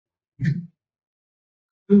Good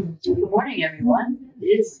morning, everyone. It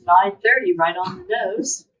is 9:30, right on the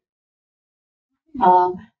nose.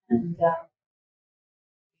 And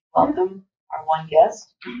welcome our one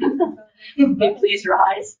guest. Please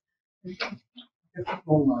rise.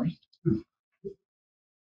 Oh,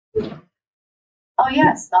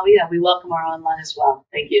 yes. Oh, yeah. We welcome our online as well.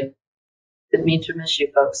 Thank you. Didn't mean to miss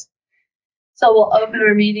you, folks. So we'll open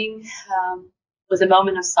our meeting with a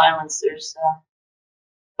moment of silence. There's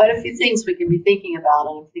quite a few things we can be thinking about,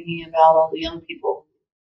 and I'm thinking about all the young people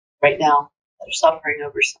right now that are suffering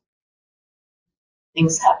over some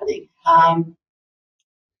things happening.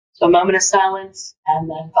 So a moment of silence, and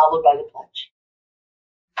then followed by the pledge.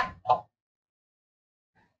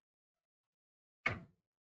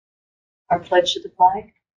 Our pledge to the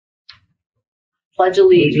flag. Pledge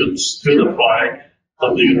allegiance to the flag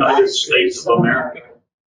of the United States of America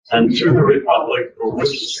and to the republic for which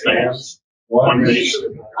it stands, one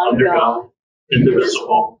nation, under God,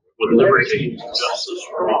 indivisible, with liberty and justice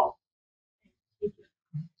for all.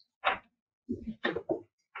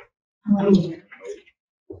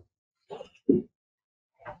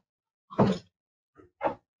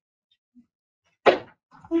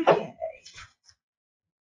 Okay.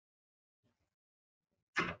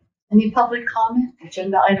 Any public comment?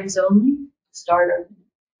 Agenda items only. Start our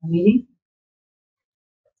meeting.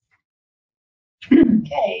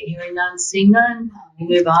 Okay, hearing none, seeing none, we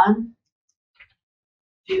move on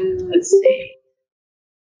to, let's see,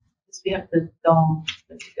 we have to go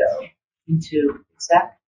into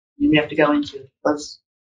exec, and we have to go into close.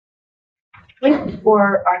 Wait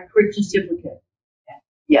for our curriculum duplicate.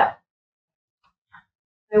 Yeah.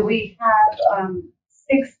 So we have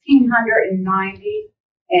 1,690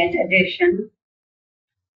 in addition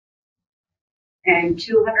and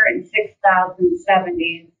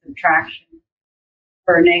 206,070 in subtraction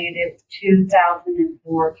for negative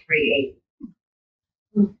 2,004,380.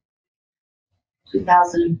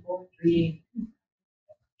 2004,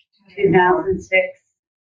 2006,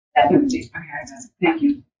 70. Okay, thank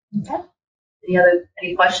you. Okay.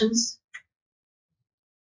 Any questions?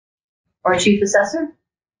 Or Chief Assessor?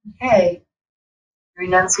 Okay.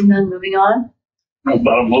 Hearing none, seeing none, moving on. How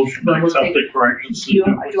about a motion to accept the corrections? Do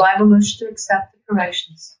I have a motion to accept the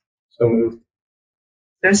corrections? So moved. Is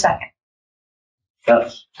there a second?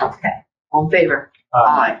 Yes. Okay. All in favor?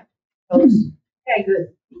 Aye. Opposed? Okay,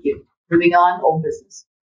 good. Thank you. Moving on, old business.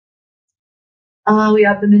 We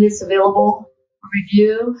have the minutes available for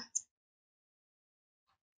review.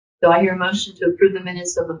 Do I hear a motion to approve the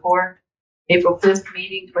minutes of the April 5th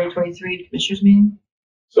meeting, 2023 Commissioners meeting?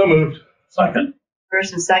 So moved. Second.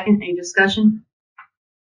 First and second, any discussion?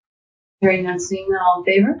 Hearing none, seeing none, all in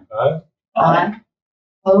favor? Aye. Aye.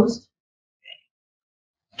 Opposed?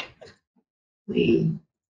 We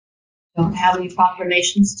don't have any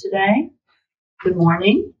proclamations today. Good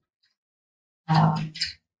morning.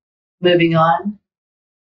 Moving on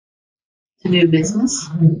to new business.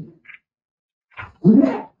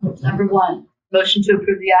 Number one, motion to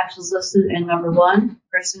approve the actions listed in number one,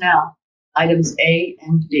 personnel, items A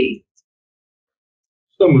and B.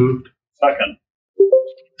 So moved. Second.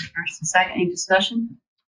 First and second, any discussion?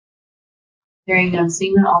 Hearing none,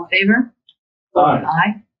 seeing none, all in favor? Aye.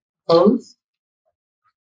 Aye. Opposed?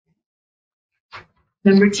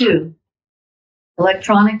 Number two,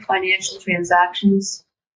 electronic financial transactions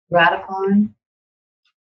ratified.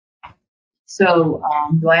 So,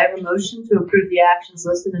 do I have a motion to approve the actions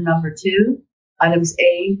listed in number two, items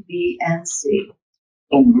A, B, and C?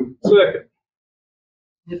 So moved. Second.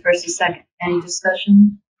 The first and second. Any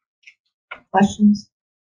discussion? Questions?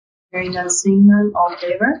 Hearing none, seeing none, all in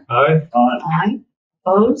favor? Aye. Aye. Aye.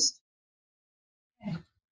 Opposed? Okay.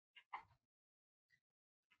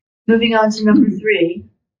 Moving on to number three,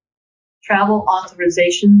 travel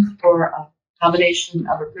authorization for a combination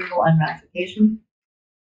of approval and ratification.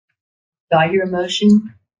 Do I hear a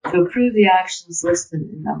motion to approve the actions listed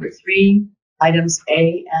in number three, items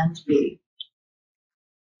A and B?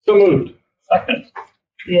 So moved. Second.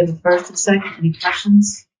 We have a first and second. Any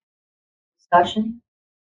questions? Discussion?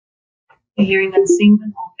 Hearing none, seeing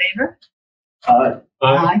none, all in favor? Aye.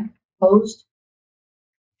 Aye. Opposed?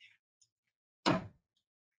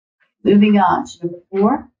 Moving on to number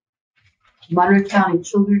four, Monroe County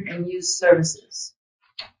Children and Youth Services.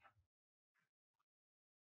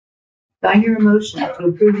 Do I hear a motion to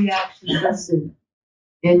approve the actions listed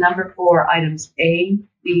in number four, items A,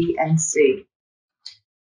 B, and C?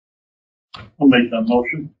 I'll make that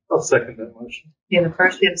motion. I'll second that motion. We have a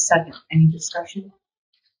first, we have a second. Any discussion?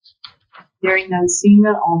 Hearing none, seeing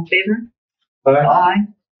none, all in favor? Aye. Aye.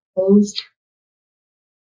 Opposed?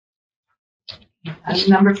 Item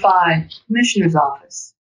number five, Commissioner's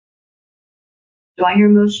Office. Do I hear a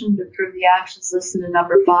motion to approve the actions listed in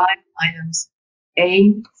number 5, items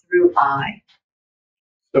A through I?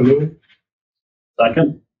 So moved.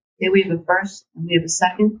 Second, Okay, we have a first and we have a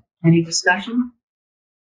second. Any discussion?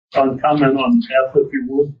 comment on F if you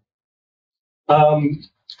would.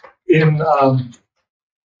 In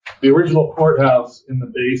the original courthouse in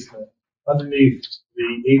the basement, underneath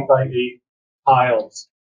the 8x8 tiles,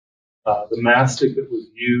 the mastic that was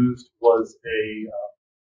used was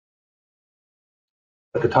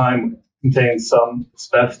at the time, contained some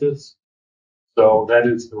asbestos. So that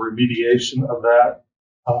is the remediation of that.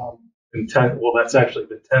 Well, that's actually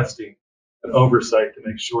the testing and oversight to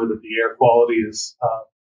make sure that the air quality is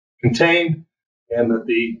contained and that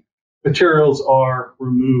the materials are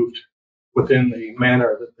removed within the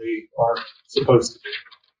manner that they are supposed to be.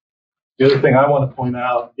 The other thing I want to point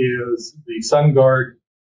out is the SunGuard.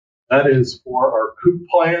 That is for our COOP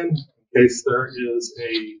plan in case there is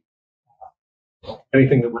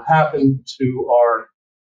anything that would happen to our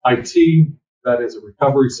IT. That is a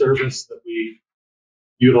recovery service that we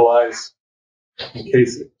utilize in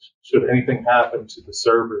case should anything happen to the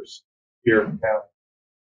servers here in the county.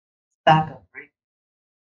 Backup, right?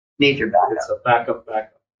 Major backup. It's a backup.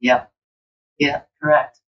 Yep. Yeah,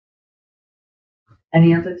 correct.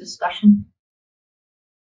 Any other discussion?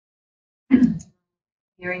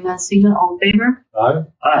 Hearing none, seeing none, all in favor? Aye.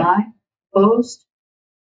 Aye. Opposed?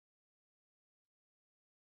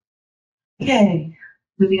 Okay,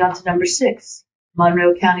 moving on to number 6,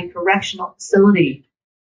 Monroe County Correctional Facility.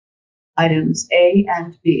 Items A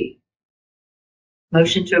and B.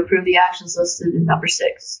 Motion to approve the actions listed in number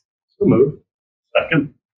 6. So moved.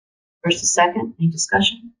 Second, First and second, any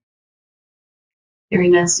discussion?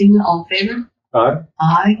 Hearing none, seeing none, all in favor? Aye.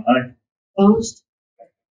 Aye. Aye. Opposed?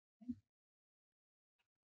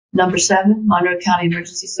 Number 7, Monroe County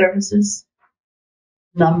Emergency Services.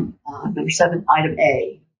 Number 7, item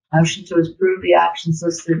A. Motion to approve the actions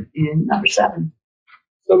listed in number 7.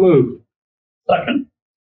 So moved. second,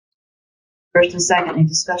 First and second, any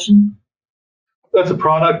discussion? That's a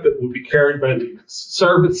product that will be carried by the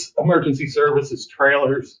emergency services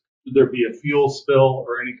trailers. Should there be a fuel spill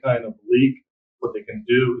or any kind of leak, what they can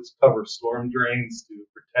do is cover storm drains to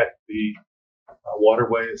protect the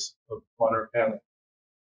waterways of Monroe County.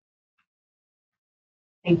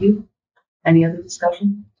 Thank you. Any other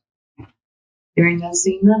discussion? Hearing none,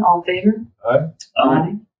 seeing none, all in favor?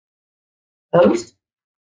 Aye. Opposed?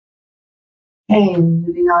 Okay,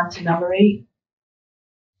 moving on to number 8.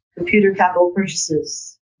 Computer capital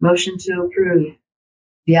purchases. Motion to approve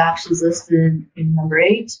the actions listed in number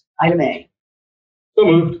 8, item A. So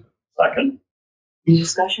moved. second, Any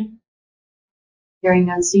discussion? Hearing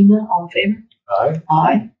none, seeing none, all in favor? Aye.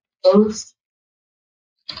 Aye. Opposed?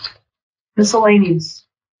 Miscellaneous.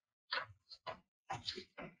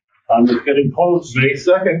 time is getting close. May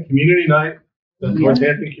 2nd, Community Night at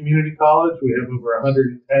Northampton Community College. We have over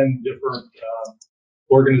 110 different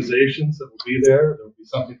organizations that will be there. There will be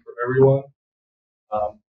something for everyone.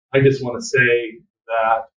 I just want to say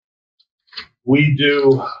that we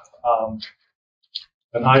do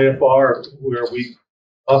an IFR where we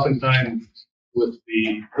oftentimes with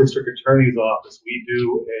the district attorney's office, we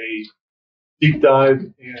do a deep dive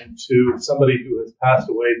into somebody who has passed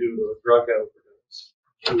away due to a drug overdose.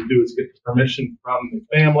 What we do is get permission from the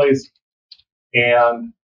families,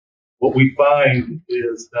 and what we find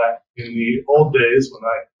is that in the old days, when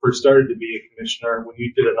I first started to be a commissioner, when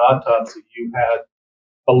you did an autopsy, you had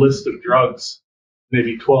a list of drugs,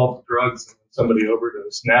 maybe 12 drugs, and somebody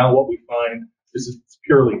overdosed. Now what we find is it's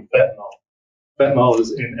purely fentanyl. Fentanyl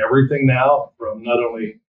is in everything now, from not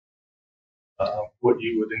only what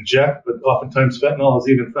you would inject, but oftentimes fentanyl is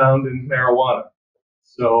even found in marijuana.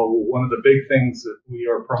 So one of the big things that we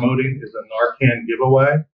are promoting is a Narcan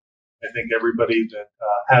giveaway. I think everybody that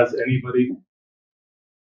has anybody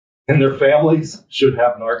in their families should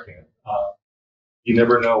have Narcan. You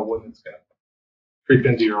never know when it's going to creep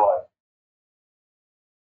into your life.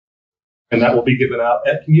 And that will be given out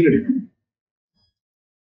at community.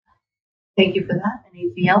 Thank you for that.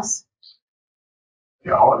 Anything else?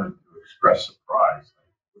 Yeah, I wanted to express surprise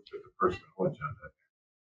with the person who went on that.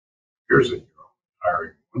 Years ago,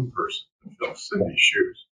 hiring one person to fill Cindy's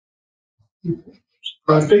shoes.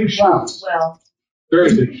 Big shoes. Well,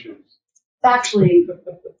 Very big shoes. it's actually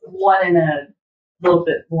one and a little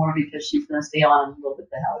bit more because she's going to stay on a little bit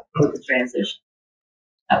to help with the transition.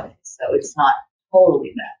 Okay, so it's not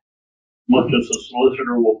totally bad. Much as a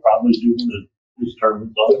solicitor will probably do when his term is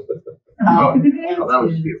up. Oh, that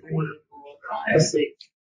was the affordable. 5, 6,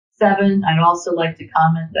 7. I'd also like to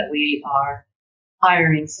comment that we are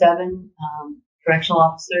hiring 7 correctional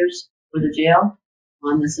officers for the jail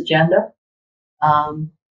on this agenda.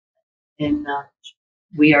 And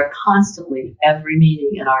we are constantly, every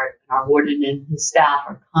meeting, and our warden and his staff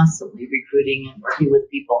are constantly recruiting and working with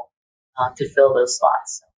people to fill those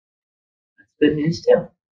slots. So that's good news too.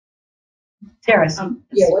 Tara,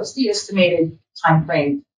 What's the estimated time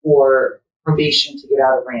frame for probation to get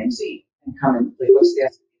out of Ramsey and come in? Like, what's the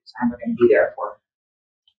estimated time we're going to be there for?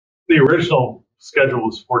 The original schedule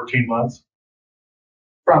was 14 months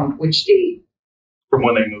From which date? from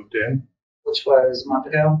when they moved in. Which was a month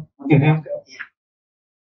ago? Month and a half ago? Yeah.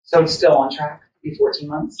 So it's still on track to be 14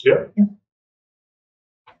 months? Yep. Yeah.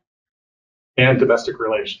 And domestic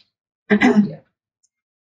relations.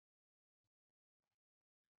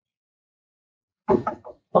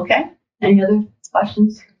 Okay. Any other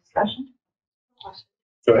questions, discussion?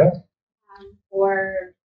 Go ahead.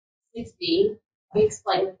 For 6B, we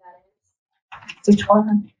explain what that is. Which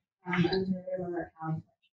one? Under Monroe County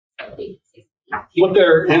Facility 6B. What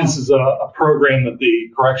there is a program that the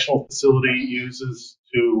correctional facility uses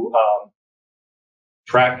to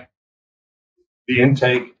track the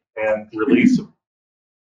intake and release of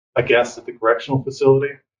a guest at the correctional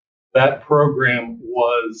facility. That program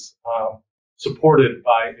was supported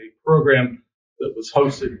by a program that was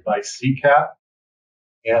hosted by CCAP,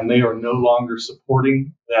 and they are no longer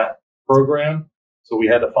supporting that program. So we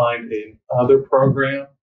had to find another program,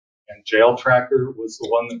 and Jail Tracker was the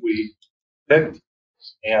one that we picked,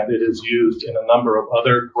 and it is used in a number of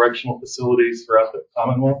other correctional facilities throughout the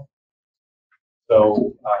Commonwealth.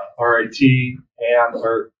 So RIT and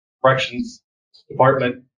our corrections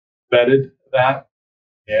department vetted that,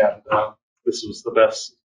 and this was the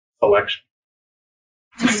best selection.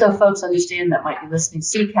 Just so folks understand that might be listening,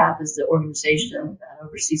 CCAP is the organization that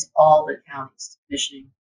oversees all the counties,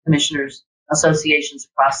 commissioners, associations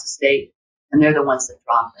across the state, and they're the ones that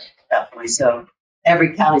drop it at that point. So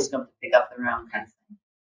every county is going to pick up their own kind of thing.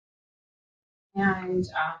 And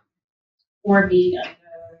 4B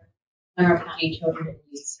under Monroe County Children and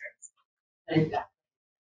Youth Services. What is that?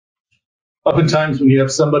 Oftentimes when you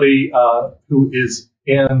have somebody who is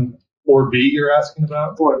in 4B, you're asking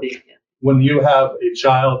about? 4B, yeah. When you have a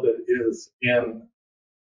child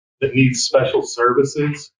that needs special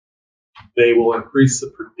services, they will increase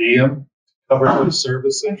the per diem to cover those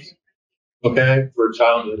services, okay, for a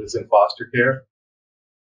child that is in foster care.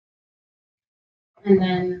 And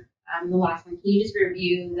then the last one, can you just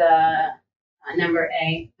review the number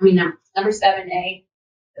 7A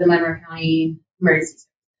for the Monroe County Emergency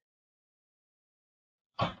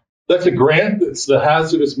Services? That's a grant. It's the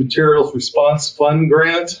Hazardous Materials Response Fund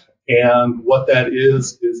grant. And what that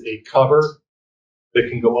is a cover that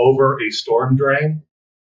can go over a storm drain.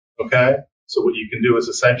 Okay. So what you can do is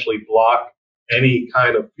essentially block any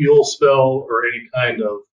kind of fuel spill or any kind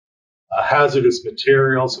of hazardous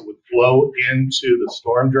materials that would flow into the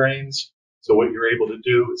storm drains. So what you're able to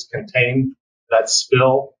do is contain that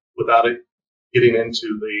spill without it getting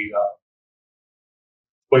into the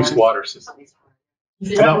wastewater system.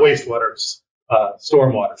 Not wastewater,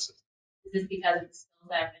 stormwater system. Is this because of the spills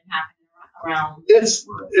that have been happening around?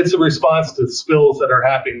 It's a response to spills that are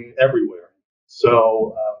happening everywhere.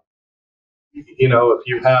 So, if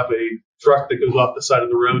you have a truck that goes off the side of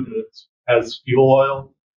the road and it has fuel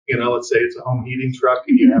oil, let's say it's a home heating truck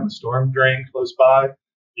and you have a storm drain close by,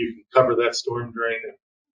 you can cover that storm drain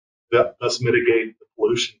and thus mitigate the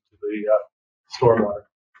pollution to the stormwater.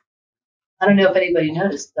 I don't know if anybody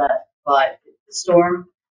noticed that, but the storm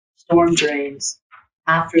drains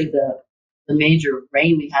after the major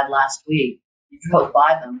rain we had last week, you drove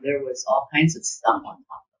by them, there was all kinds of stuff on top of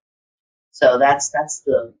them. So that's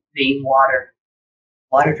the main water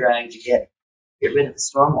drag to get rid of the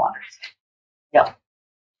storm water. Yeah.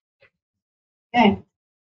 Okay.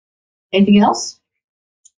 Anything else?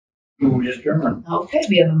 We adjourn. Okay,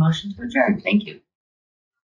 we have a motion to adjourn. Thank you.